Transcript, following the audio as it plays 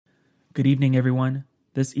Good evening, everyone.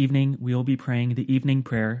 This evening, we will be praying the evening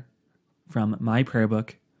prayer from my prayer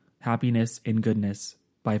book, Happiness in Goodness,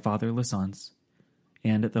 by Father Lasance,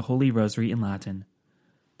 and the Holy Rosary in Latin.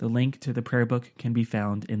 The link to the prayer book can be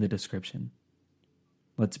found in the description.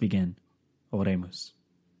 Let's begin. Oremus.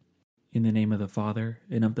 In the name of the Father,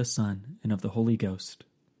 and of the Son, and of the Holy Ghost.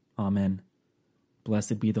 Amen.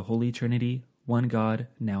 Blessed be the Holy Trinity, one God,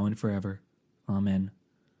 now and forever. Amen.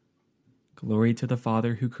 Glory to the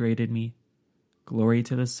Father who created me. Glory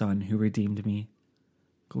to the Son who redeemed me.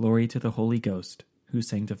 Glory to the Holy Ghost who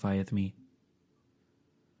sanctifieth me.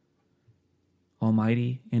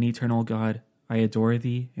 Almighty and eternal God, I adore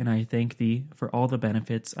thee and I thank thee for all the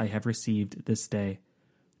benefits I have received this day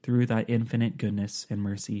through thy infinite goodness and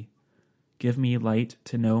mercy. Give me light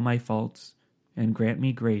to know my faults and grant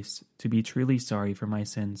me grace to be truly sorry for my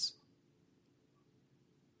sins.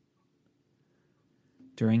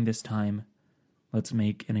 During this time, let's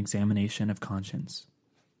make an examination of conscience.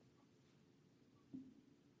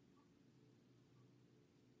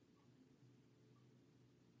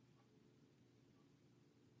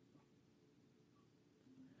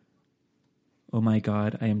 O my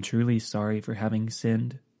God, I am truly sorry for having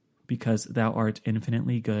sinned, because thou art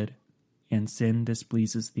infinitely good, and sin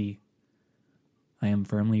displeases thee. I am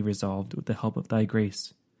firmly resolved, with the help of thy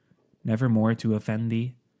grace, never more to offend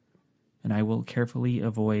thee, and I will carefully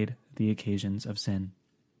avoid the occasions of sin.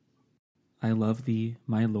 I love thee,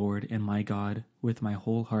 my Lord and my God, with my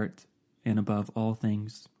whole heart, and above all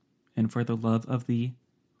things, and for the love of thee,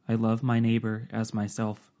 I love my neighbor as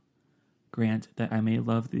myself. Grant that I may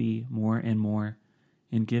love thee more and more,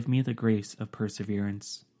 and give me the grace of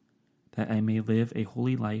perseverance, that I may live a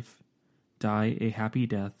holy life, die a happy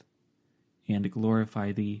death, and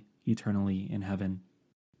glorify thee eternally in heaven.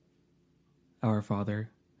 Our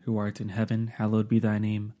Father, who art in heaven, hallowed be thy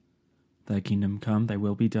name. Thy kingdom come, thy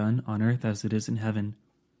will be done, on earth as it is in heaven.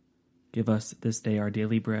 Give us this day our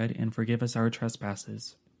daily bread, and forgive us our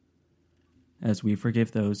trespasses, as we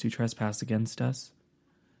forgive those who trespass against us.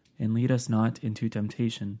 And lead us not into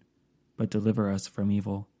temptation, but deliver us from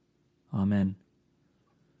evil. Amen.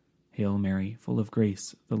 Hail Mary, full of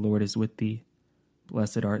grace, the Lord is with thee.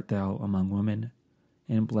 Blessed art thou among women,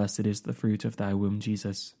 and blessed is the fruit of thy womb,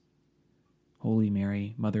 Jesus. Holy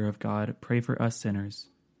Mary, Mother of God, pray for us sinners,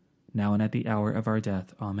 now and at the hour of our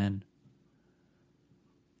death. Amen.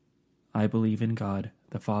 I believe in God,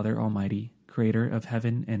 the Father Almighty, creator of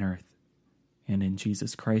heaven and earth, and in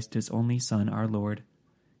Jesus Christ, his only Son, our Lord,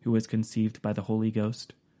 who was conceived by the Holy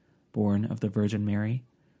Ghost, born of the Virgin Mary,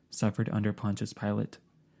 suffered under Pontius Pilate,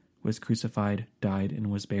 was crucified, died,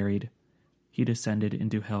 and was buried. He descended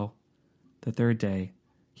into hell. The third day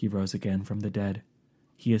he rose again from the dead.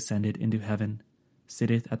 He ascended into heaven,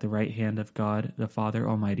 sitteth at the right hand of God the Father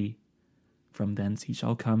Almighty. From thence he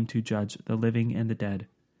shall come to judge the living and the dead.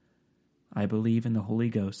 I believe in the Holy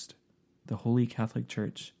Ghost, the Holy Catholic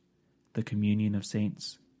Church, the communion of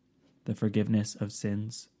saints, the forgiveness of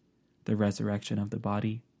sins, the resurrection of the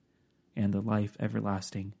body, and the life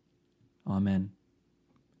everlasting. Amen.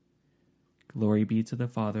 Glory be to the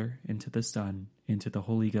Father, and to the Son, and to the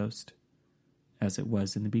Holy Ghost, as it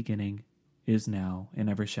was in the beginning, is now, and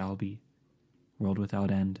ever shall be, world without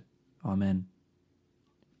end. Amen.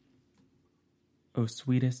 O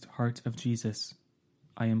sweetest heart of Jesus,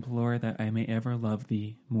 I implore that I may ever love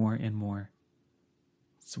thee more and more.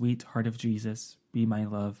 Sweet heart of Jesus, be my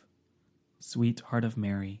love. Sweet heart of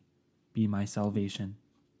Mary, be my salvation.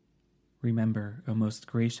 Remember, O most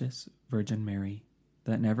gracious Virgin Mary,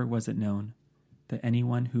 that never was it known that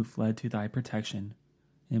anyone who fled to thy protection,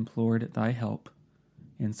 implored thy help,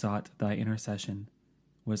 and sought thy intercession,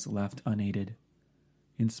 was left unaided.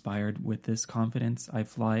 Inspired with this confidence, I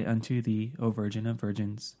fly unto thee, O Virgin of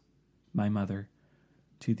Virgins, my Mother.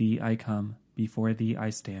 To thee I come, before thee I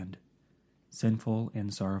stand, sinful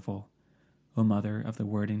and sorrowful, O Mother of the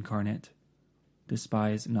Word incarnate.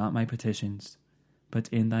 Despise not my petitions, but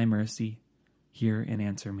in thy mercy hear and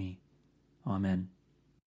answer me. Amen.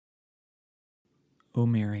 O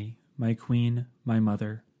Mary, my Queen, my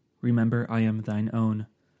Mother, remember I am thine own.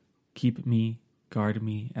 Keep me, guard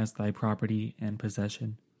me as thy property and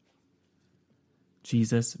possession.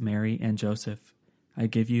 Jesus, Mary, and Joseph, I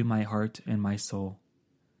give you my heart and my soul.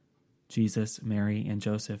 Jesus, Mary, and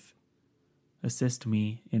Joseph, assist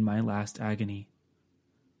me in my last agony.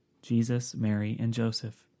 Jesus, Mary, and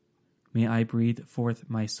Joseph, may I breathe forth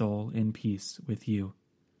my soul in peace with you.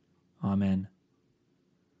 Amen.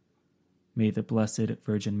 May the Blessed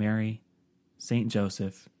Virgin Mary, Saint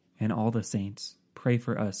Joseph, and all the saints pray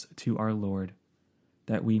for us to our Lord,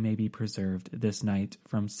 that we may be preserved this night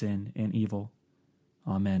from sin and evil.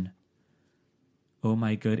 Amen. O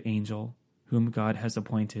my good angel, whom God has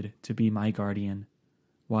appointed to be my guardian,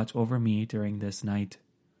 watch over me during this night.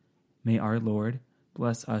 May our Lord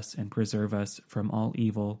bless us and preserve us from all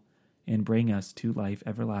evil and bring us to life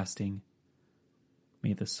everlasting.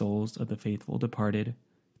 May the souls of the faithful departed,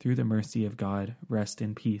 through the mercy of God, rest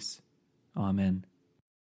in peace. Amen.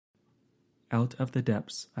 Out of the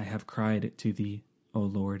depths I have cried to thee, O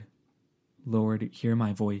Lord. Lord, hear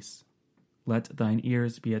my voice. Let thine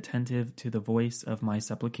ears be attentive to the voice of my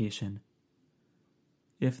supplication.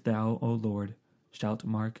 If thou, O Lord, shalt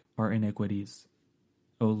mark our iniquities,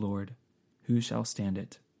 O Lord, who shall stand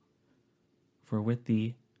it? For with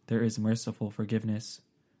thee there is merciful forgiveness,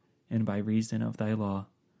 and by reason of thy law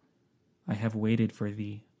I have waited for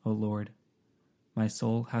thee, O Lord. My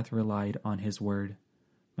soul hath relied on his word.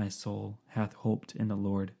 My soul hath hoped in the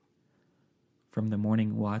Lord. From the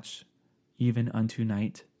morning watch even unto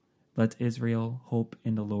night, let Israel hope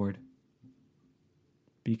in the Lord.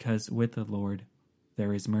 Because with the Lord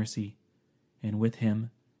there is mercy, and with him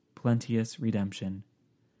plenteous redemption,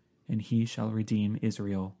 and he shall redeem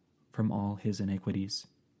Israel from all his iniquities.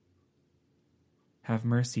 Have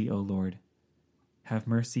mercy, O Lord. Have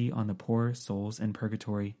mercy on the poor souls in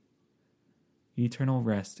purgatory. Eternal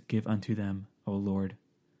rest give unto them, O Lord,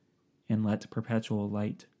 and let perpetual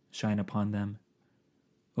light shine upon them.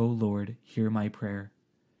 O Lord, hear my prayer,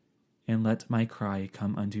 and let my cry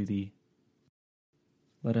come unto thee.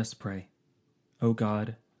 Let us pray. O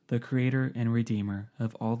God, the Creator and Redeemer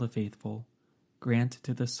of all the faithful, grant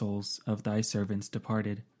to the souls of thy servants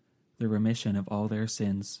departed the remission of all their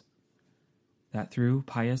sins, that through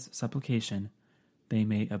pious supplication they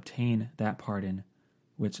may obtain that pardon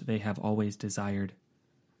which they have always desired,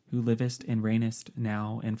 who livest and reignest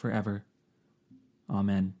now and forever.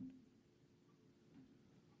 Amen.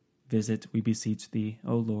 Visit, we beseech thee,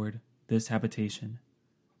 O Lord, this habitation,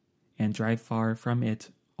 and drive far from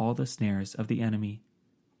it all the snares of the enemy.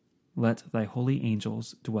 Let thy holy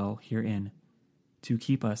angels dwell herein, to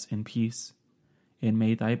keep us in peace, and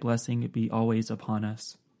may thy blessing be always upon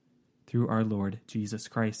us, through our Lord Jesus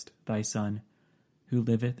Christ, thy Son, who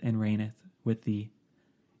liveth and reigneth with thee,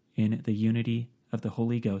 in the unity of the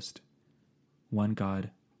Holy Ghost, one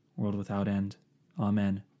God, world without end.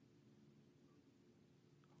 Amen.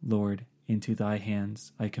 Lord, into thy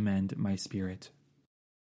hands I commend my spirit.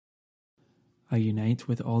 I unite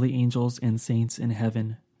with all the angels and saints in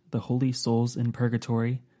heaven, the holy souls in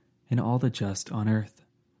purgatory, and all the just on earth,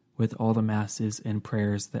 with all the masses and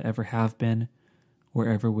prayers that ever have been, or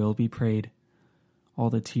ever will be prayed, all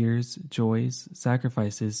the tears, joys,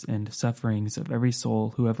 sacrifices, and sufferings of every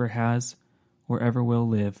soul who ever has, or ever will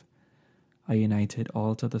live. I unite it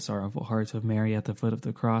all to the sorrowful heart of Mary at the foot of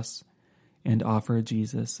the cross, and offer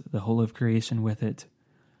Jesus, the whole of creation, with it,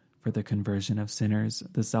 for the conversion of sinners,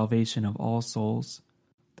 the salvation of all souls,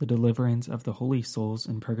 the deliverance of the holy souls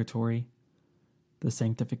in purgatory, the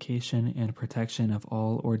sanctification and protection of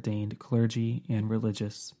all ordained clergy and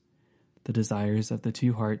religious, the desires of the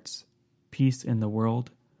two hearts, peace in the world,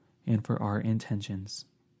 and for our intentions.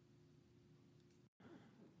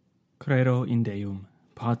 Credo in Deum,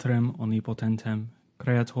 Patrem omnipotentem,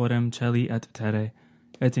 Creatorem celi et terrae,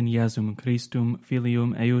 et in Iesum Christum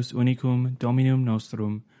Filium eius unicum Dominum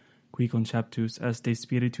nostrum, qui conceptus est de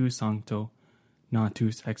Spiritu Sancto,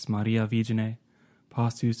 natus ex Maria Virgine,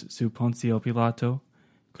 passus sub Pontio Pilato,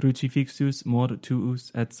 crucifixus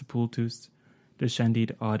mortuus et sepultus,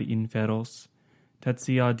 descendit ad inferos,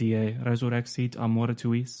 tertia die resurrexit a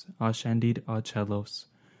mortuis, ascendit a celos,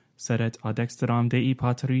 sedet ad dexteram Dei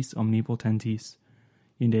Patris omnipotentis,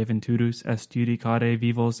 inde venturus est judicare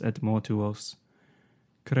vivos et mortuos.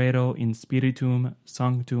 Credo in Spiritum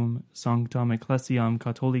Sanctum Sanctam Ecclesiam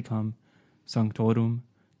Catholicam, Sanctorum,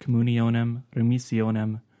 Communionem,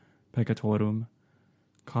 Remissionem, Peccatorum,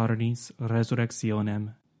 Carnis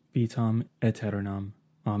Resurrectionem, Vitam Aeternam.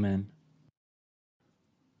 Amen.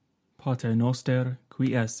 Pater noster,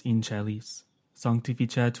 qui es in celis,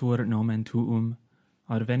 sanctificetur nomen tuum,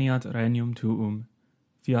 adveniat regnum tuum,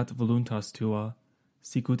 fiat voluntas tua,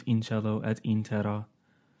 sicut in cielo et in terra.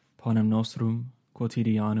 Panem nostrum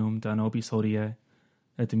quotidianum da nobis hodie,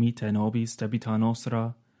 et dimitte nobis debita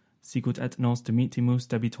nostra, sicut et nos dimittimus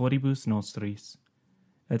debitoribus nostris,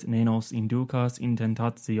 et ne nos inducas in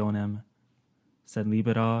tentationem, sed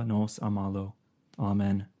libera nos a malo.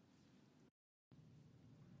 Amen.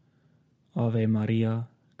 Ave Maria,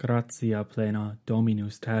 gratia plena,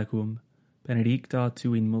 Dominus tecum, benedicta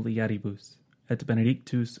tu in mulieribus, et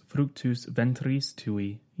benedictus fructus ventris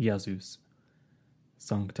tui, Iesus.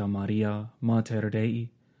 Sancta Maria, Mater Dei,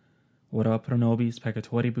 ora pro nobis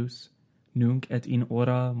peccatoribus, nunc et in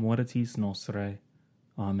hora mortis nostrae.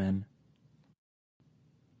 Amen.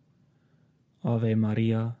 Ave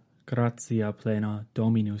Maria, gratia plena,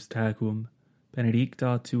 Dominus tecum,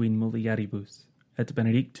 benedicta tu in mulieribus, et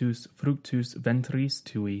benedictus fructus ventris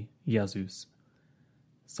tui, Iesus.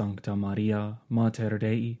 Sancta Maria, Mater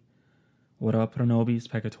Dei, ora pro nobis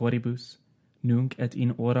peccatoribus, nunc et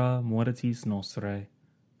in hora mortis nostrae.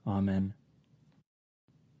 Amen.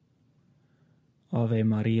 Ave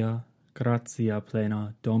Maria, gratia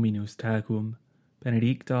plena, Dominus tecum,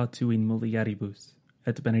 benedicta tu in mulieribus,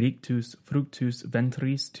 et benedictus fructus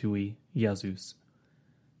ventris tui, Iesus.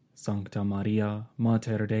 Sancta Maria,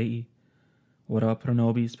 Mater Dei, ora pro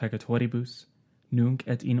nobis peccatoribus, nunc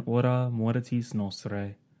et in hora mortis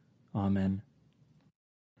nostrae. Amen.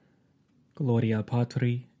 Gloria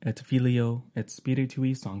Patri, et Filio, et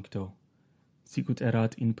Spiritui Sancto, sicut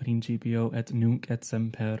erat in principio et nunc et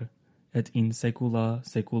semper, et in saecula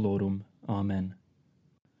saeculorum. Amen.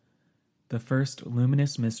 The first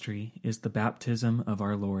luminous mystery is the baptism of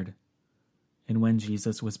our Lord. And when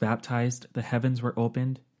Jesus was baptized, the heavens were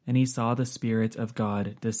opened, and he saw the Spirit of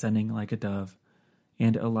God descending like a dove,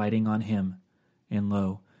 and alighting on him. And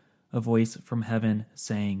lo, a voice from heaven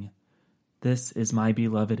saying, This is my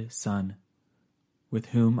beloved Son, with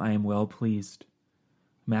whom I am well pleased.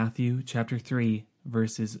 Matthew chapter 3,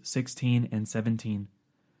 verses 16 and 17.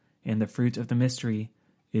 And the fruit of the mystery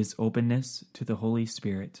is openness to the Holy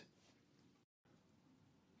Spirit.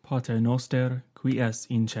 Pater noster, qui es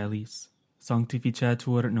in celis,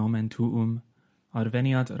 sanctificetur nomen tuum,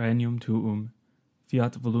 adveniat regnum tuum,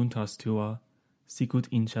 fiat voluntas tua, sicut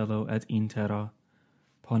in cielo et in terra.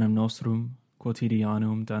 Panem nostrum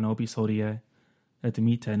quotidianum da nobis hodie, et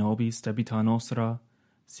dimitte nobis debita nostra,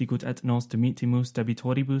 sicut et nos dimittimus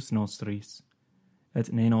debitoribus nostris,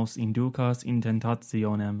 et ne nos inducas in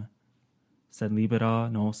tentationem, sed libera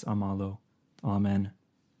nos a malo. Amen.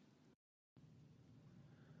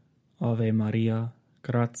 Ave Maria,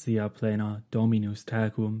 gratia plena, Dominus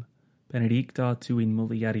tecum, benedicta tu in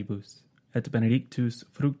mulieribus, et benedictus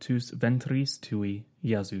fructus ventris tui,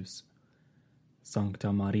 Iesus.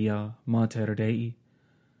 Sancta Maria, Mater Dei,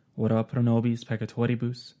 ora pro nobis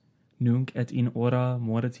peccatoribus, nunc et in hora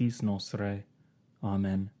mortis nostrae.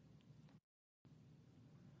 Amen.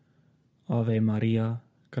 Ave Maria,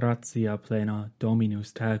 gratia plena,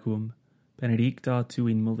 Dominus tecum, benedicta tu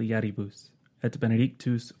in mulieribus, et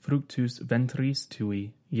benedictus fructus ventris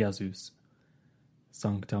tui, Iesus.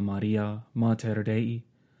 Sancta Maria, Mater Dei,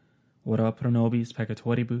 ora pro nobis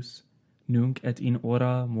peccatoribus, nunc et in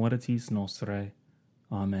hora mortis nostrae.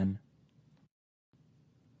 Amen.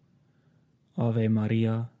 Ave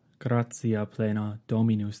Maria, gratia plena,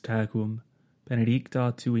 Dominus tecum,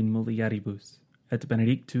 benedicta tu in mulieribus, et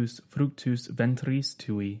benedictus fructus ventris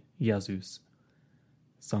tui, Iesus.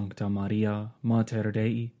 Sancta Maria, Mater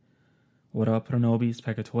Dei, ora pro nobis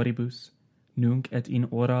peccatoribus, nunc et in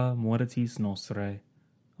hora mortis nostrae.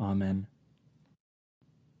 Amen.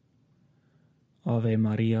 Ave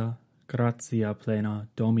Maria, gratia plena,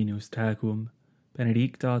 Dominus tecum,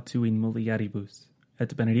 benedicta tu in mulieribus,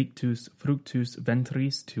 et benedictus fructus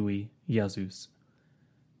ventris tui, Iesus.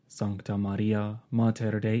 Sancta Maria,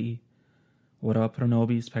 Mater Dei, ora pro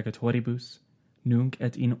nobis peccatoribus, nunc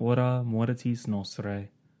et in hora mortis nostrae.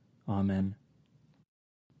 Amen.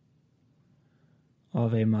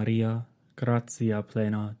 Ave Maria, gratia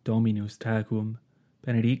plena, Dominus tecum,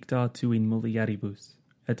 benedicta tu in mulieribus,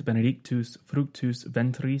 et benedictus fructus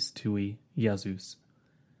ventris tui, Iesus.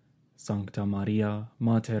 Sancta Maria,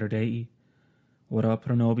 Mater Dei, ora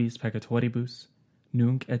pro nobis peccatoribus,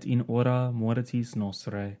 nunc et in hora mortis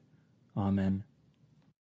nostrae. Amen.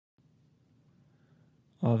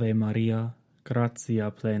 Ave Maria,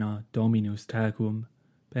 gratia plena, Dominus tecum,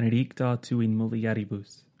 benedicta tu in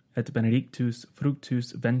mulieribus, et benedictus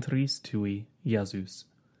fructus ventris tui, Iesus.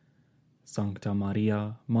 Sancta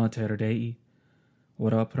Maria, Mater Dei,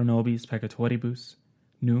 ora pro nobis peccatoribus,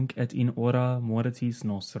 nunc et in hora mortis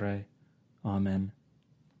nostrae. Amen.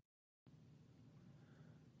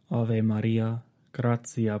 Ave Maria,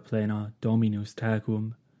 gratia plena, Dominus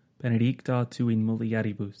tecum, benedicta tu in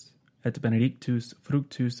mulieribus, et benedictus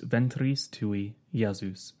fructus ventris tui,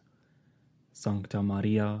 Iesus. Sancta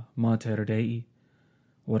Maria, Mater Dei,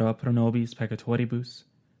 ora pro nobis peccatoribus,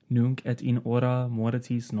 nunc et in hora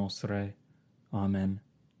mortis nostrae. Amen.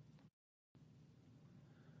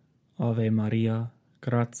 Ave Maria,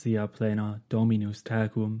 gratia plena, Dominus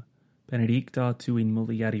tecum, benedicta tu in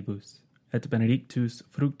mulieribus, et benedictus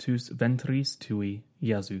fructus ventris tui,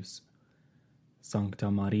 Iesus. Sancta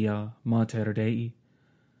Maria, Mater Dei,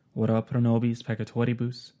 ora pro nobis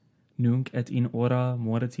peccatoribus, nunc et in hora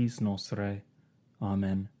mortis nostrae.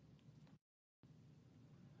 Amen.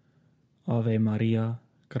 Ave Maria,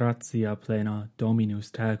 gratia plena,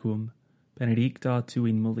 Dominus tecum, benedicta tu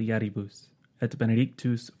in mulieribus, et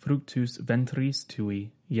benedictus fructus ventris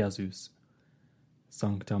tui, Iesus.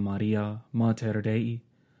 Sancta Maria, Mater Dei,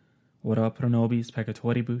 ora pro nobis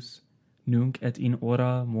peccatoribus, nunc et in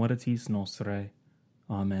hora mortis nostrae.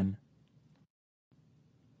 Amen.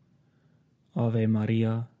 Ave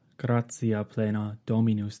Maria, gratia plena,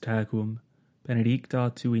 Dominus tecum,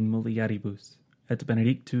 benedicta tu in mulieribus, et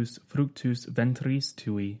benedictus fructus ventris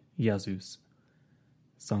tui, Iesus.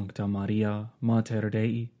 Sancta Maria, Mater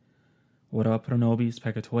Dei, ora pro nobis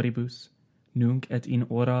peccatoribus, nunc et in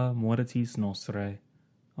hora mortis nostrae.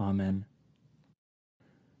 Amen.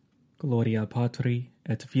 Gloria Patri,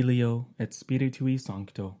 et Filio, et Spiritui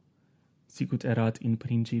Sancto, sicut erat in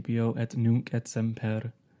principio et nunc et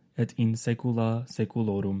semper, et in saecula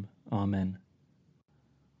saeculorum. Amen.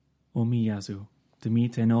 O mi Iesu,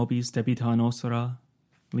 dimite nobis debita nostra,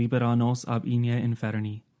 libera nos ab igne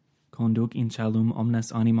inferni, conduc in caelum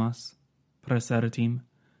omnes animas, praesertim,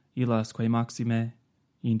 illas quae maxime,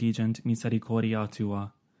 indigent misericordia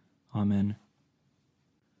tua. Amen.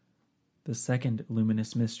 The second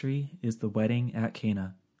luminous mystery is the wedding at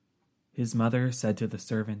Cana. His mother said to the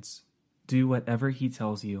servants, "Do whatever he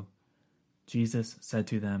tells you." Jesus said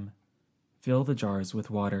to them, "Fill the jars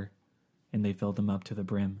with water," and they filled them up to the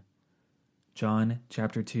brim. John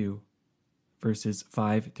chapter 2, verses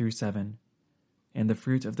 5 through 7. And the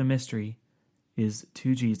fruit of the mystery is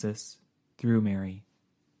to Jesus through Mary.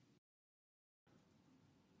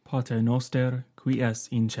 Pater noster, qui es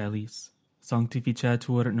in celis,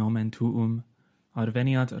 sanctificetur nomen tuum,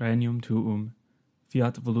 adveniat regnum tuum,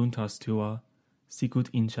 fiat voluntas tua, sicut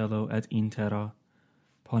in cielo et in terra.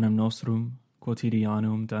 Panem nostrum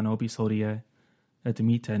quotidianum da nobis hodie, et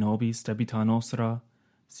dimitte nobis debita nostra,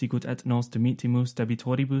 sicut et nos dimittimus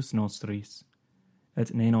debitoribus nostris,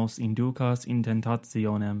 et ne nos inducas in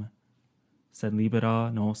tentationem, sed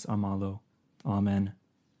libera nos a malo. Amen.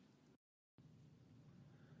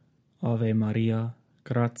 Ave Maria,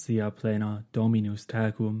 gratia plena, Dominus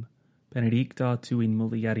tecum, benedicta tu in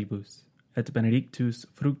mulieribus, et benedictus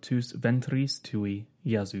fructus ventris tui,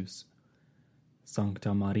 Iesus.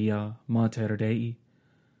 Sancta Maria, Mater Dei,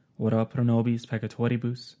 ora pro nobis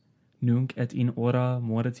peccatoribus, nunc et in hora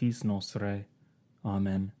mortis nostrae.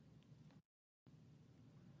 Amen.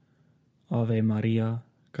 Ave Maria,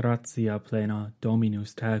 gratia plena,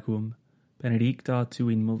 Dominus tecum, benedicta tu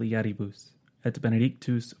in mulieribus, et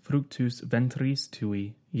benedictus fructus ventris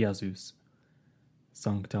tui, Iesus.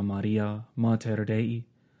 Sancta Maria, Mater Dei,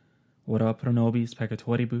 ora pro nobis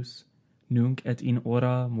peccatoribus, nunc et in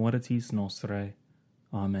hora mortis nostrae.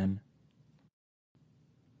 Amen.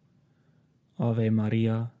 Ave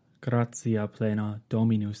Maria, gratia plena,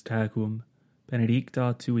 Dominus tecum,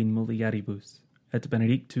 benedicta tu in mulieribus, et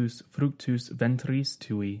benedictus fructus ventris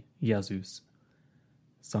tui, Iesus.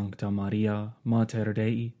 Sancta Maria, Mater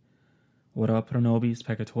Dei, ora pro nobis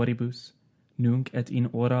peccatoribus, nunc et in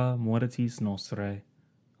hora mortis nostrae.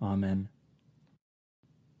 Amen.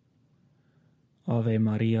 Ave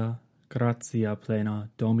Maria, gratia plena,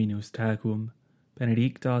 Dominus tecum,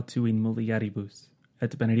 benedicta tu in mulieribus,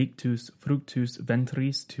 et benedictus fructus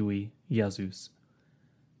ventris tui, Iesus.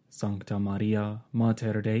 Sancta Maria,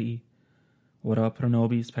 Mater Dei, ora pro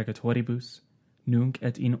nobis peccatoribus, nunc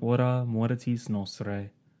et in hora mortis nostrae.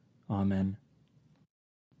 Amen.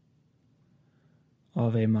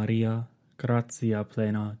 Ave Maria, gratia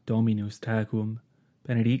plena, Dominus tecum,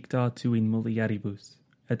 benedicta tu in mulieribus,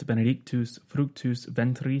 et benedictus fructus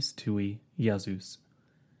ventris tui, Iesus.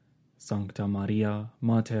 Sancta Maria,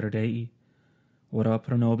 Mater Dei, ora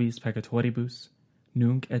pro nobis peccatoribus,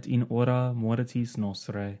 nunc et in hora mortis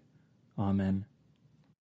nostrae. Amen.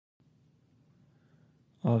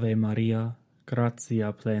 Ave Maria,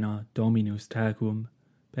 gratia plena, Dominus tecum,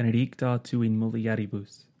 benedicta tu in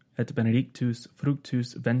mulieribus, et benedictus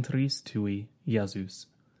fructus ventris tui, Iesus.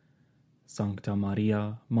 Sancta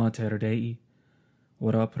Maria, Mater Dei,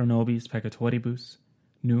 ora pro nobis peccatoribus,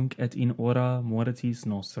 nunc et in hora mortis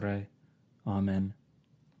nostrae. Amen.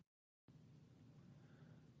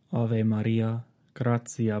 Ave Maria,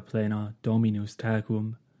 gratia plena, Dominus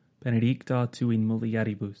tecum, benedicta tu in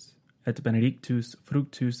mulieribus, et benedictus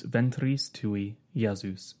fructus ventris tui,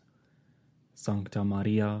 Iesus. Sancta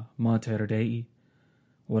Maria, Mater Dei,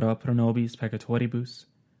 ora pro nobis peccatoribus,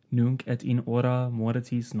 nunc et in hora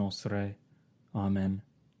mortis nostrae. Amen.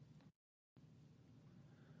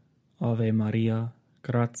 Ave Maria,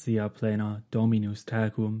 gratia plena, Dominus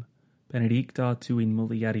tecum, benedicta tu in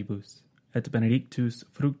mulieribus, et benedictus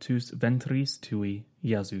fructus ventris tui,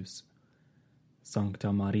 Iesus.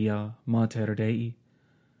 Sancta Maria, Mater Dei,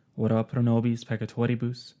 ora pro nobis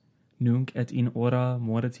peccatoribus, nunc et in hora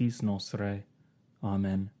mortis nostrae.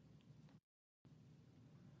 Amen.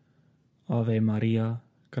 Ave Maria,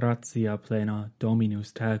 gratia plena,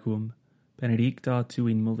 Dominus tecum, benedicta tu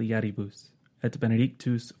in mulieribus, et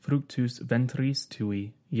benedictus fructus ventris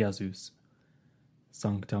tui, Iesus.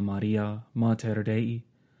 Sancta Maria, Mater Dei,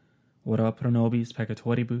 ora pro nobis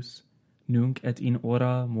peccatoribus, nunc et in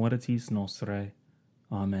hora mortis nostrae.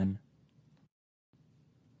 Amen.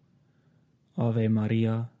 Ave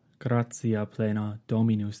Maria, gratia plena,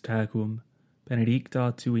 Dominus tecum,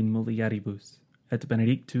 benedicta tu in mulieribus, et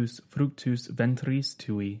benedictus fructus ventris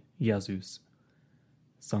tui, Iesus.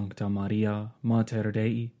 Sancta Maria, Mater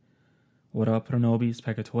Dei, ora pro nobis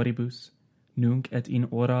peccatoribus, nunc et in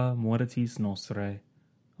hora mortis nostrae.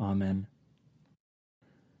 Amen.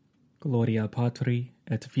 Gloria Patri,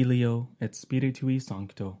 et Filio, et Spiritui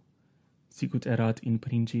Sancto, sicut erat in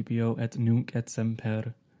principio et nunc et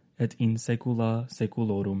semper, et in saecula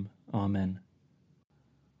saeculorum. Amen.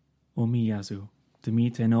 O mi Iesu,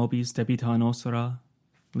 dimite nobis debita nostra,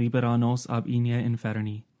 libera nos ab inie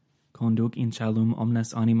inferni, conduc in caelum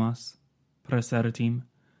omnes animas, praesertim,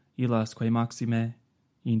 illasque maxime,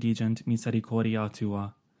 indigent misericordia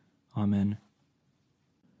tua. Amen.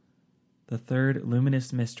 The third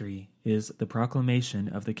luminous mystery is the proclamation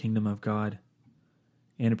of the kingdom of God.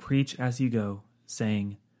 And preach as you go,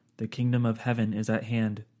 saying, the kingdom of heaven is at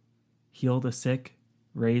hand. Heal the sick,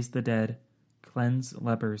 raise the dead, cleanse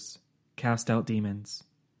lepers, cast out demons.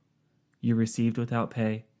 You received without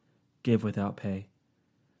pay, give without pay.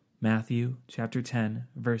 Matthew chapter 10,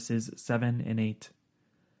 verses 7 and 8.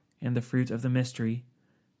 And the fruit of the mystery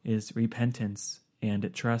is repentance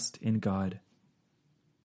and trust in God.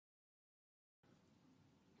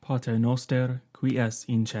 Pater noster, qui es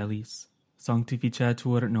in celis,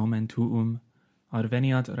 sanctificetur nomen tuum,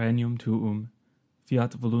 adveniat regnum tuum,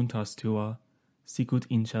 fiat voluntas tua, sicut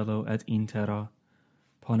in cielo et in terra.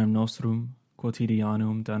 Panem nostrum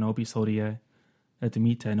quotidianum da nobis hodie, et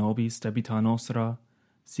dimitte nobis debita nostra,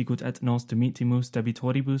 sicut et nos dimittimus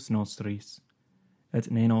debitoribus nostris, et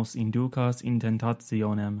ne nos inducas in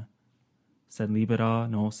tentationem, sed libera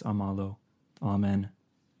nos a malo. Amen.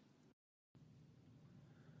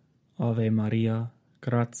 Ave Maria,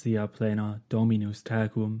 gratia plena, Dominus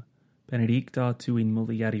tecum, benedicta tu in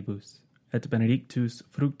mulieribus, et benedictus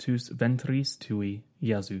fructus ventris tui,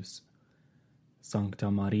 Iesus. Sancta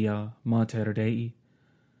Maria, Mater Dei,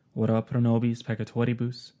 ora pro nobis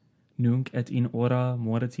peccatoribus, nunc et in hora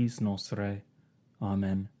mortis nostrae.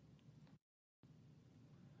 Amen.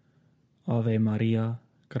 Ave Maria,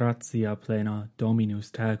 gratia plena, Dominus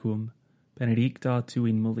tecum, benedicta tu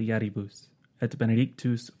in mulieribus, et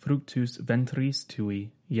benedictus fructus ventris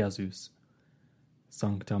tui, Iesus.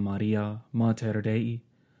 Sancta Maria, Mater Dei,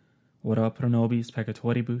 ora pro nobis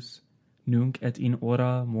peccatoribus, nunc et in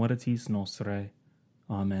hora mortis nostrae.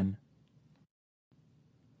 Amen.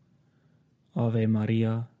 Ave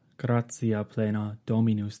Maria, gratia plena,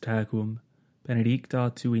 Dominus tecum,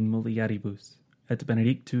 benedicta tu in mulieribus, et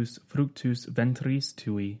benedictus fructus ventris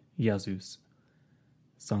tui, Iesus.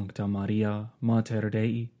 Sancta Maria, Mater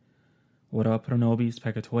Dei, ora pro nobis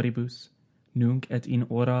peccatoribus, nunc et in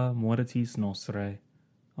hora mortis nostrae.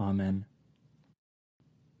 Amen.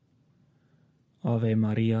 Ave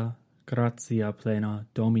Maria, gratia plena,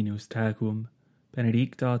 Dominus tecum,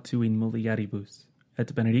 benedicta tu in mulieribus,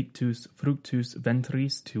 et benedictus fructus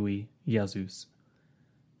ventris tui, Iesus.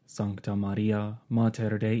 Sancta Maria,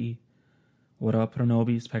 Mater Dei, ora pro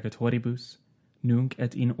nobis peccatoribus, nunc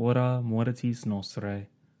et in hora mortis nostrae.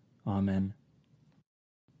 Amen.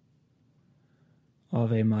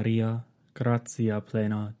 Ave Maria, gratia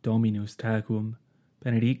plena, Dominus tecum,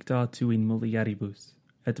 benedicta tu in mulieribus,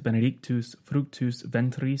 et benedictus fructus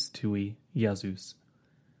ventris tui, Iesus.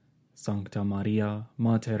 Sancta Maria,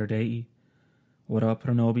 Mater Dei, ora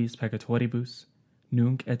pro nobis peccatoribus,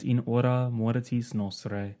 nunc et in hora mortis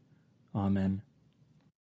nostrae. Amen.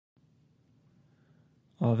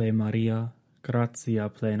 Ave Maria, gratia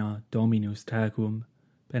plena, Dominus tecum,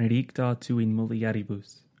 benedicta tu in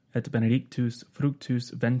mulieribus, et benedictus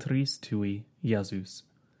fructus ventris tui, Iesus.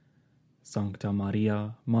 Sancta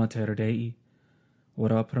Maria, Mater Dei,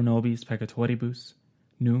 ora pro nobis peccatoribus,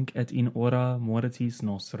 nunc et in hora mortis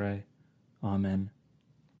nostrae. Amen.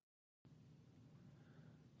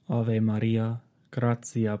 Ave Maria,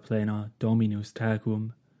 gratia plena, Dominus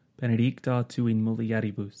tecum, benedicta tu in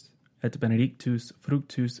mulieribus, et benedictus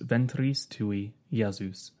fructus ventris tui,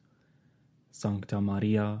 Iesus. Sancta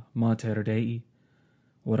Maria, Mater Dei,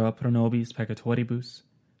 ora pro nobis peccatoribus,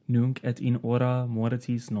 nunc et in hora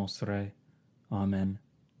mortis nostrae. Amen.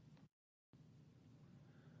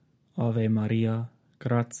 Ave Maria,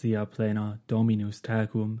 gratia plena, Dominus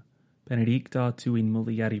tecum, benedicta tu in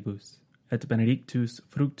mulieribus, et benedictus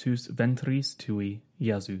fructus ventris tui,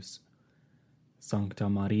 Iesus. Sancta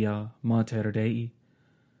Maria, Mater Dei,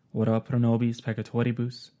 ora pro nobis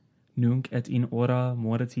peccatoribus, nunc et in hora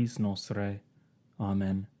mortis nostrae.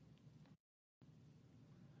 Amen.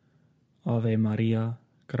 Ave Maria,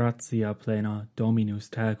 gratia plena, Dominus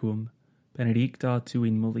tecum, benedicta tu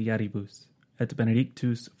in mulieribus, et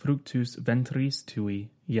benedictus fructus ventris tui,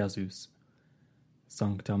 Iesus.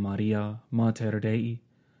 Sancta Maria, Mater Dei,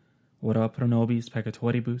 ora pro nobis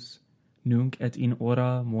peccatoribus, nunc et in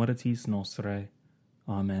hora mortis nostrae.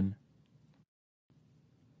 Amen.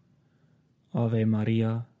 Ave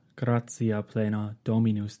Maria, gratia plena,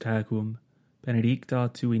 Dominus tecum, benedicta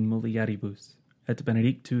tu in mulieribus, et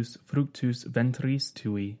benedictus fructus ventris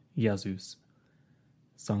tui, Iesus.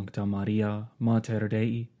 Sancta Maria, Mater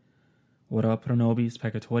Dei, ora pro nobis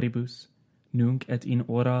peccatoribus, nunc et in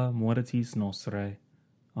hora mortis nostrae.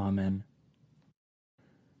 Amen.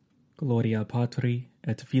 Gloria Patri,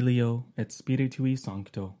 et Filio, et Spiritui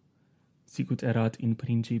Sancto, sicut erat in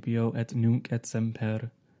principio et nunc et semper,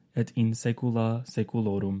 et in saecula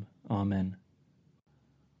saeculorum. Amen.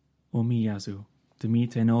 O mi Iesu,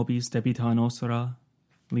 dimite nobis debita nostra,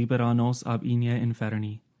 libera nos ab inie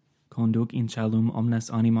inferni, conduc in caelum omnes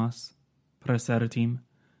animas, praesertim,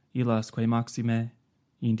 illasque maxime,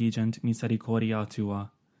 indigent misericordia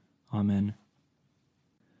tua. Amen.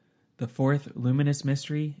 The fourth luminous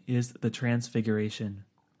mystery is the Transfiguration.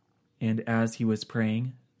 And as he was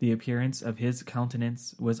praying, the appearance of his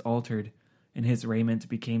countenance was altered, and his raiment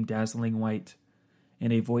became dazzling white.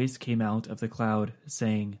 And a voice came out of the cloud,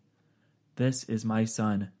 saying, "This is my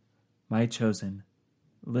Son, my chosen.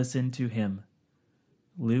 Listen to him."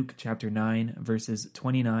 Luke chapter 9, verses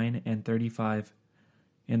 29 and 35.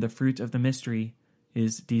 And the fruit of the mystery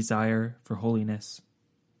is desire for holiness.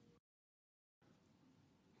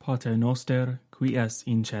 Pater noster, qui es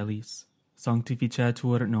in celis,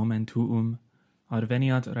 sanctificetur nomen tuum,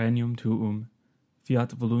 adveniat regnum tuum,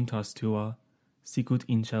 fiat voluntas tua, sicut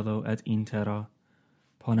in cielo et in terra.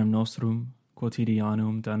 Panem nostrum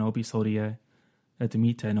quotidianum da nobis hodie, et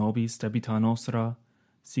dimitte nobis debita nostra,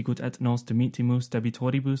 sicut et nos dimittimus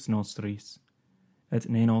debitoribus nostris, et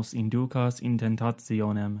ne nos inducas in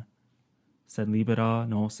tentationem, sed libera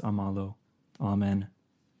nos a malo. Amen.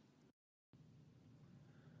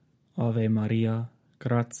 Ave Maria,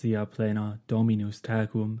 gratia plena, Dominus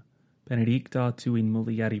tecum, benedicta tu in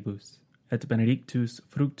mulieribus, et benedictus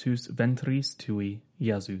fructus ventris tui,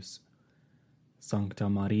 Iesus. Sancta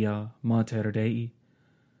Maria, Mater Dei,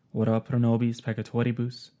 ora pro nobis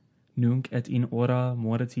peccatoribus, nunc et in hora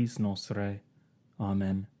mortis nostrae.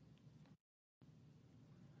 Amen.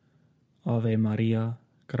 Ave Maria,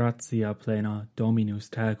 gratia plena, Dominus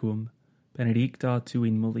tecum, benedicta tu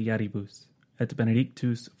in mulieribus, et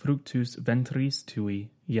benedictus fructus ventris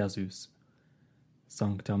tui, Iesus.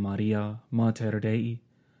 Sancta Maria, Mater Dei,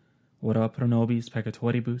 ora pro nobis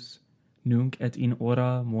peccatoribus, nunc et in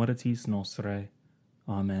hora mortis nostrae.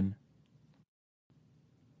 Amen.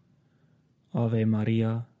 Ave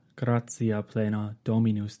Maria, gratia plena,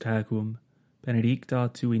 Dominus tecum, benedicta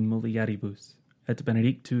tu in mulieribus, et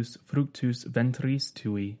benedictus fructus ventris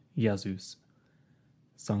tui, Iesus.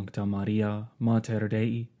 Sancta Maria, Mater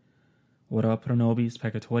Dei, ora pro nobis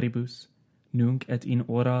peccatoribus, nunc et in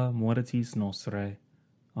hora mortis nostrae.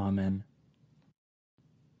 Amen.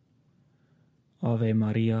 Ave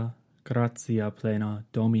Maria, gratia plena,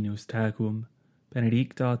 Dominus tecum,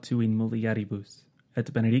 benedicta tu in mulieribus,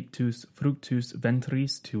 et benedictus fructus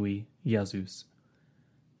ventris tui, Iesus.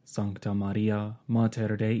 Sancta Maria,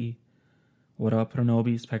 Mater Dei, ora pro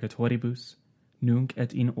nobis peccatoribus, nunc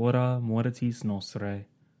et in hora mortis nostrae.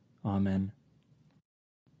 Amen.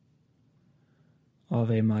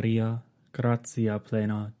 Ave Maria, gratia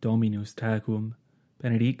plena, Dominus tecum,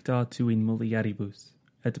 benedicta tu in mulieribus,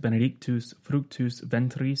 et benedictus fructus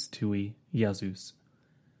ventris tui, Iesus.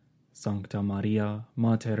 Sancta Maria,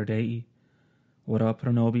 Mater Dei, ora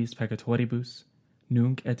pro nobis peccatoribus,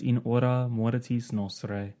 nunc et in hora mortis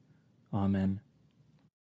nostrae. Amen.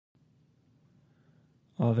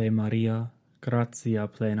 Ave Maria, gratia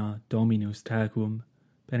plena, Dominus tecum,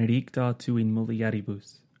 benedicta tu in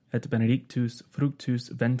mulieribus, et benedictus fructus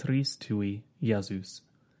ventris tui, Iesus.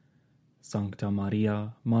 Sancta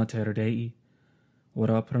Maria, Mater Dei,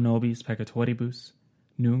 ora pro nobis peccatoribus,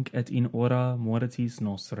 nunc et in hora mortis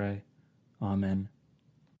nostrae. Amen.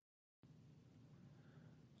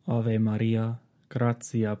 Ave Maria,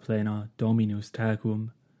 gratia plena, Dominus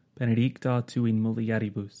tecum, benedicta tu in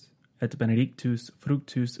mulieribus, et benedictus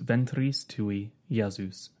fructus ventris tui,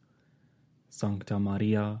 Iesus. Sancta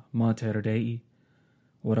Maria, Mater Dei,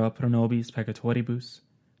 ora pro nobis peccatoribus,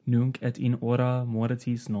 nunc et in hora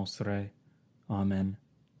mortis nostrae. Amen.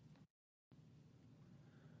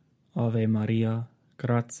 Ave Maria,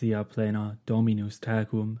 gratia plena, Dominus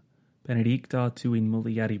tecum, benedicta tu in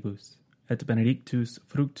mulieribus, et benedictus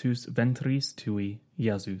fructus ventris tui,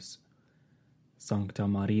 Iesus. Sancta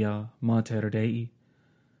Maria, Mater Dei,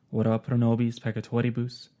 ora pro nobis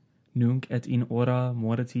peccatoribus, nunc et in hora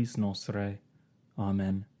mortis nostrae.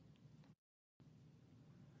 Amen.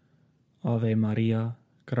 Ave Maria,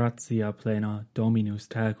 gratia plena, Dominus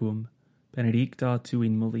tecum, benedicta tu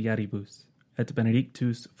in mulieribus, et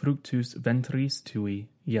benedictus fructus ventris tui,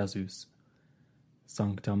 Iesus.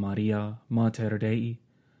 Sancta Maria, Mater Dei,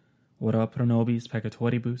 ora pro nobis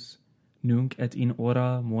peccatoribus, nunc et in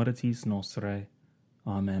hora mortis nostrae.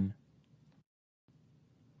 Amen.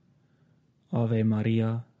 Ave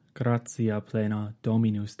Maria, gratia plena,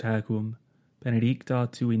 Dominus tecum, benedicta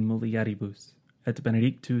tu in mulieribus, et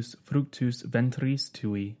benedictus fructus ventris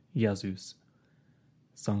tui, Iesus.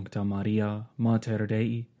 Sancta Maria, Mater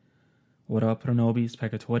Dei, ora pro nobis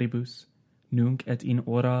peccatoribus, nunc et in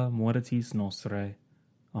hora mortis nostrae.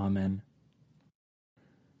 Amen.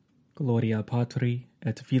 Gloria Patri,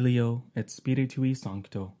 et Filio, et Spiritui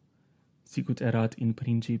Sancto, sicut erat in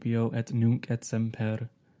principio et nunc et semper,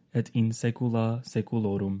 et in saecula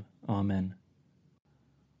saeculorum. Amen.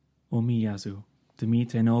 O mi Iesu,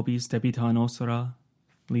 dimite nobis debita nostra,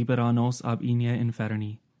 libera nos ab inie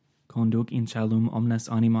inferni, conduc in caelum omnes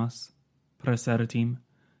animas, praesertim,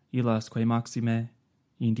 illasque maxime,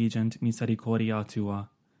 indigent misericordia tua.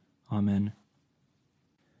 Amen.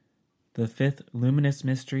 The fifth luminous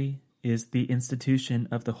mystery is the institution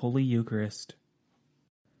of the Holy Eucharist.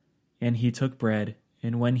 And he took bread,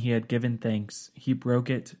 and when he had given thanks, he broke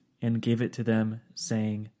it and gave it to them,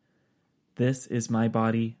 saying, This is my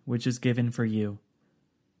body, which is given for you.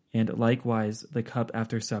 And likewise the cup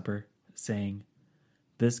after supper, saying,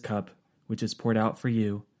 This cup, which is poured out for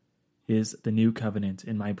you, is the new covenant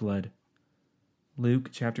in my blood. Luke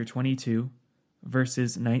chapter 22,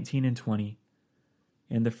 verses 19 and 20.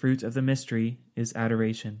 And the fruit of the mystery is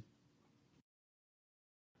adoration.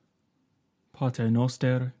 Pater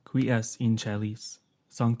noster, qui es in celis,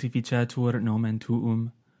 sanctificetur nomen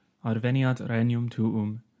tuum, adveniat regnum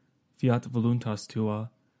tuum, fiat voluntas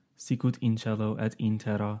tua, sicut in cielo et in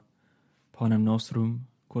terra. Panem nostrum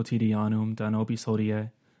quotidianum da nobis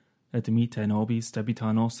hodie, et dimitte nobis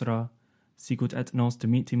debita nostra, sicut et nos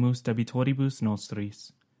dimittimus debitoribus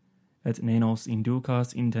nostris, et ne nos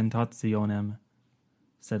inducas in tentationem,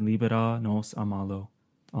 sed libera nos a malo.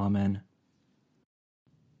 Amen.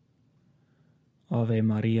 Ave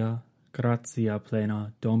Maria, gratia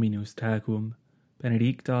plena, Dominus tecum,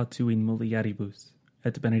 benedicta tu in mulieribus,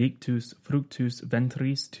 et benedictus fructus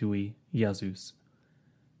ventris tui, Iesus.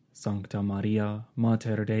 Sancta Maria,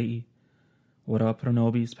 Mater Dei, ora pro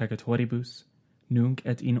nobis peccatoribus, nunc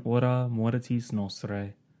et in hora mortis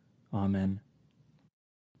nostrae. Amen.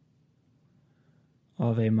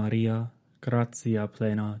 Ave Maria, gratia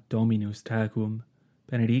plena, Dominus tecum,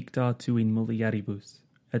 benedicta tu in mulieribus,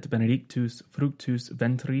 et benedictus fructus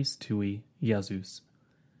ventris tui, Iesus.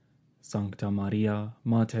 Sancta Maria,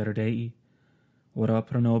 Mater Dei, ora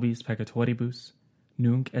pro nobis peccatoribus,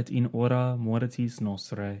 nunc et in hora mortis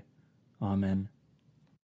nostrae. Amen.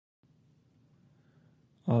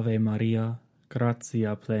 Ave Maria,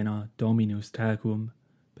 gratia plena, Dominus tecum,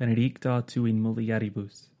 benedicta tu in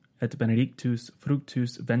mulieribus, et benedictus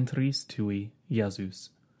fructus ventris tui, Iesus.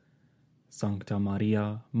 Sancta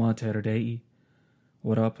Maria, Mater Dei,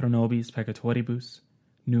 ora pro nobis peccatoribus,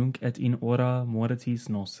 nunc et in hora mortis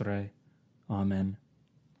nostrae. Amen.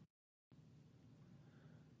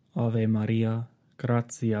 Ave Maria,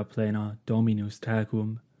 gratia plena, Dominus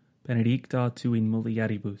tecum, benedicta tu in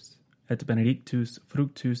mulieribus, et benedictus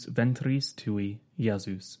fructus ventris tui,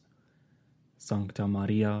 Iesus. Sancta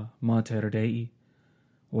Maria, Mater Dei,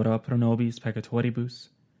 ora pro nobis peccatoribus,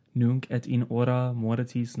 nunc et in hora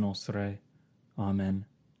mortis nostrae. Amen.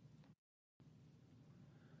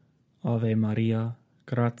 Ave Maria,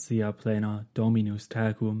 gratia plena, Dominus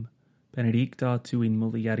tecum, benedicta tu in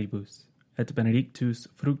mulieribus, et benedictus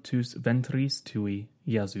fructus ventris tui,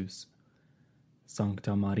 Iesus.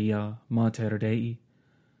 Sancta Maria, Mater Dei,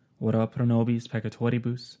 ora pro nobis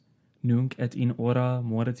peccatoribus, nunc et in hora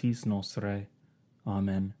mortis nostrae.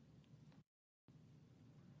 Amen.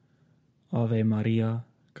 Ave Maria,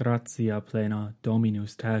 gratia plena,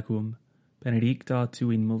 Dominus tecum, benedicta tu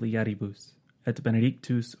in mulieribus, et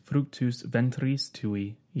benedictus fructus ventris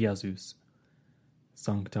tui, Iesus.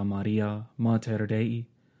 Sancta Maria, Mater Dei,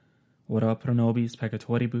 ora pro nobis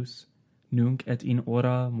peccatoribus, nunc et in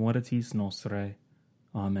hora mortis nostrae.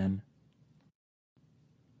 Amen.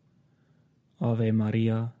 Ave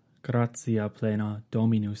Maria, gratia plena,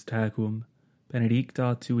 Dominus tecum,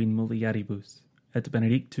 benedicta tu in mulieribus, et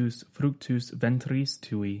benedictus fructus ventris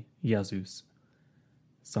tui, Iesus.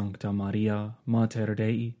 Sancta Maria, Mater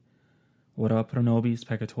Dei, ora pro nobis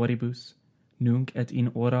peccatoribus, nunc et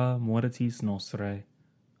in hora mortis nostrae.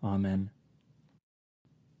 Amen.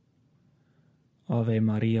 Ave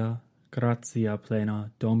Maria, gratia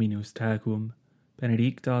plena, Dominus tecum,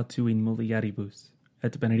 benedicta tu in mulieribus,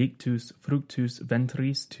 et benedictus fructus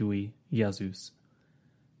ventris tui, Iesus.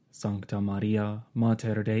 Sancta Maria,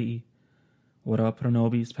 Mater Dei, ora pro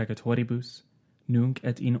nobis peccatoribus, nunc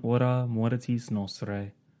et in hora mortis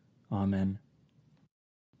nostrae. Amen.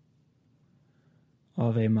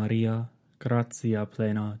 Ave Maria, gratia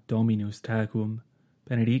plena, Dominus tecum,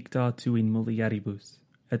 benedicta tu in mulieribus,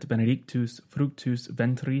 et benedictus fructus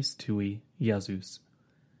ventris tui, Iesus.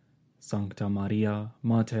 Sancta Maria,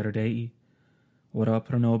 Mater Dei, ora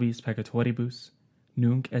pro nobis peccatoribus,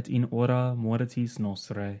 nunc et in hora mortis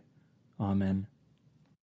nostrae. Amen.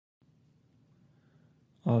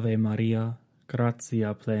 Ave Maria,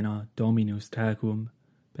 gratia plena, Dominus tecum,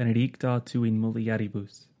 benedicta tu in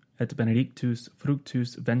mulieribus, et benedictus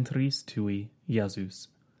fructus ventris tui, Iesus.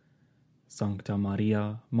 Sancta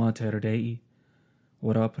Maria, Mater Dei,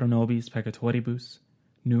 ora pro nobis peccatoribus,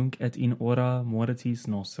 nunc et in hora mortis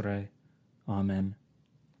nostrae. Amen.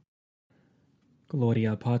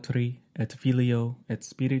 Gloria Patri, et Filio, et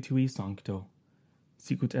Spiritui Sancto,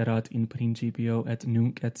 sicut erat in principio et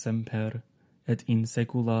nunc et semper, et in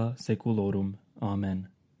saecula saeculorum. Amen.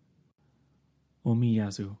 O mi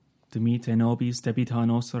Iesu, dimite nobis debita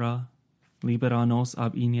nostra, libera nos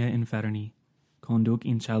ab inie inferni, conduc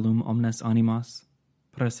in caelum omnes animas,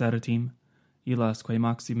 praesertim, illas quae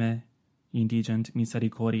maxime, indigent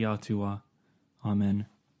misericordia tua. Amen.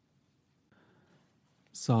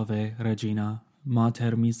 Salve, Regina,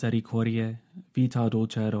 Mater misericordiae, vita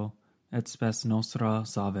dulcero, et spes nostra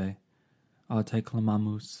salve. A te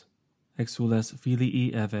clamamus, exules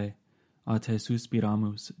filii Eve, a te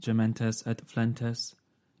suspiramus, gementes et flentes,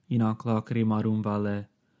 in ac lacrimarum vale,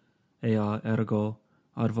 ea ergo,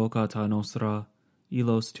 advocata nostra,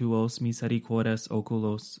 illos tuos misericordes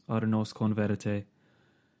oculos ar nos converte,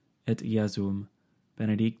 et Iesum,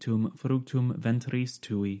 benedictum fructum ventris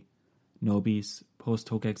tui, nobis post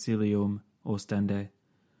hoc exilium ostende,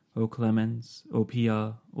 o clemens, o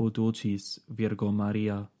pia, o dulcis Virgo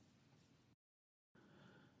Maria.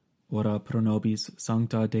 Ora pro nobis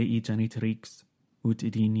sancta Dei genitrix, ut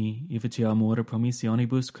digni efficiamur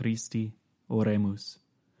promissionibus Christi, oremus.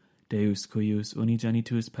 Deus cuius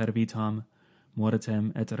unigenitus per vitam,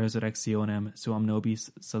 mortem et resurrectionem suam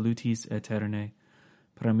nobis salutis eterne,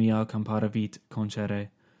 premia comparavit concere,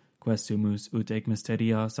 questumus ut ec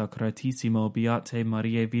mysteria sacratissimo beate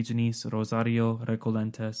Mariae Virginis Rosario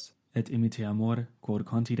recolentes, et imiteamur quod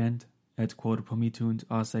continent, et quod pomitunt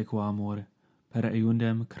a sequamur, per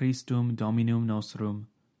eundem Christum Dominum nostrum.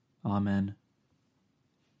 Amen.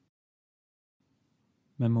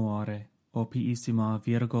 Memoare, o piissima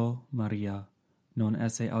Virgo Maria, non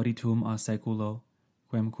esse auditum a seculo,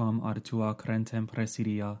 quemquam ad tua crentem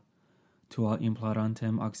presidia, tua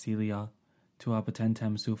implorantem auxilia, tua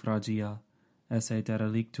patentem suffragia, esse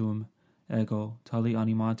derelictum, ego, tali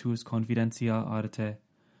animatus confidentia arte,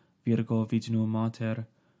 Virgo Virginum Mater,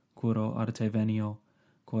 curo arte venio,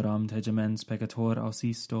 quoram tegemens peccator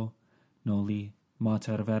ausisto, noli,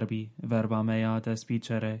 Mater Verbi, verba mea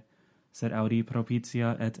despicere, sed audi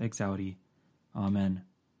propitia et exaudi. Amen.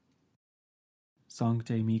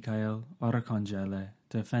 Sancte Michael, Arcangele,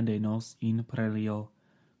 defende nos in prelio,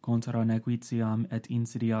 contra nequitiam et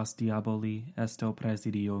insidias diaboli esto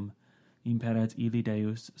presidium, imperet illi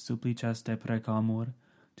Deus suppliceste precamur,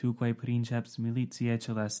 tuque princeps militiae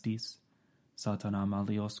celestis, Satana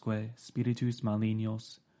maliosque, spiritus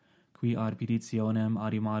malignos, qui ad petitionem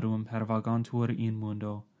animarum pervagantur in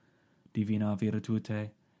mundo, divina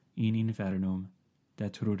virtute, in infernum,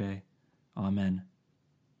 detrude. Amen.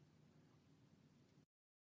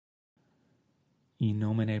 In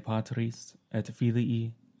nomine Patris, et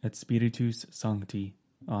Filii, et Spiritus Sancti.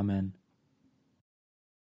 Amen.